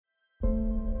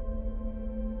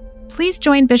please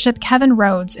join Bishop Kevin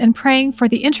Rhodes in praying for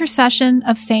the intercession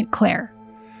of St. Clare.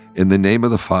 In the name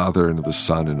of the Father, and of the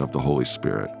Son, and of the Holy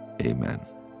Spirit. Amen.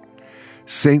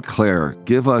 St. Clare,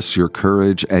 give us your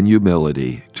courage and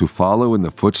humility to follow in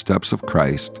the footsteps of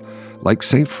Christ, like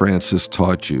St. Francis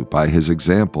taught you by his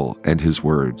example and his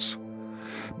words.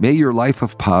 May your life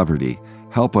of poverty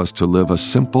help us to live a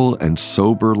simple and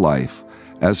sober life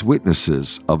as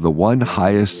witnesses of the one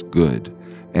highest good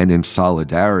and in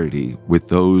solidarity with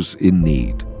those in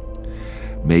need.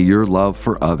 May your love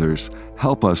for others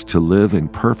help us to live in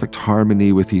perfect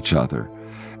harmony with each other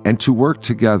and to work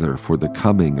together for the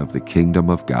coming of the kingdom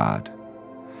of God.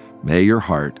 May your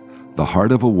heart, the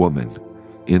heart of a woman,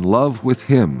 in love with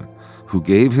him who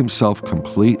gave himself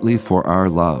completely for our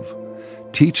love,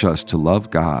 teach us to love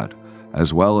God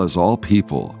as well as all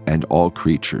people and all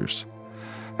creatures.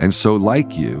 And so,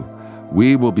 like you,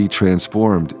 we will be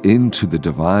transformed into the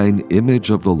divine image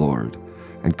of the Lord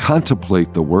and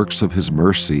contemplate the works of his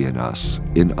mercy in us,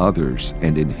 in others,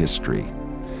 and in history.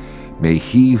 May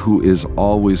he who is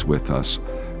always with us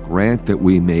grant that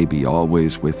we may be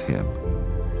always with him.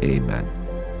 Amen.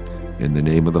 In the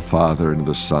name of the Father, and of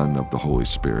the Son, and of the Holy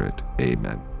Spirit.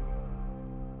 Amen.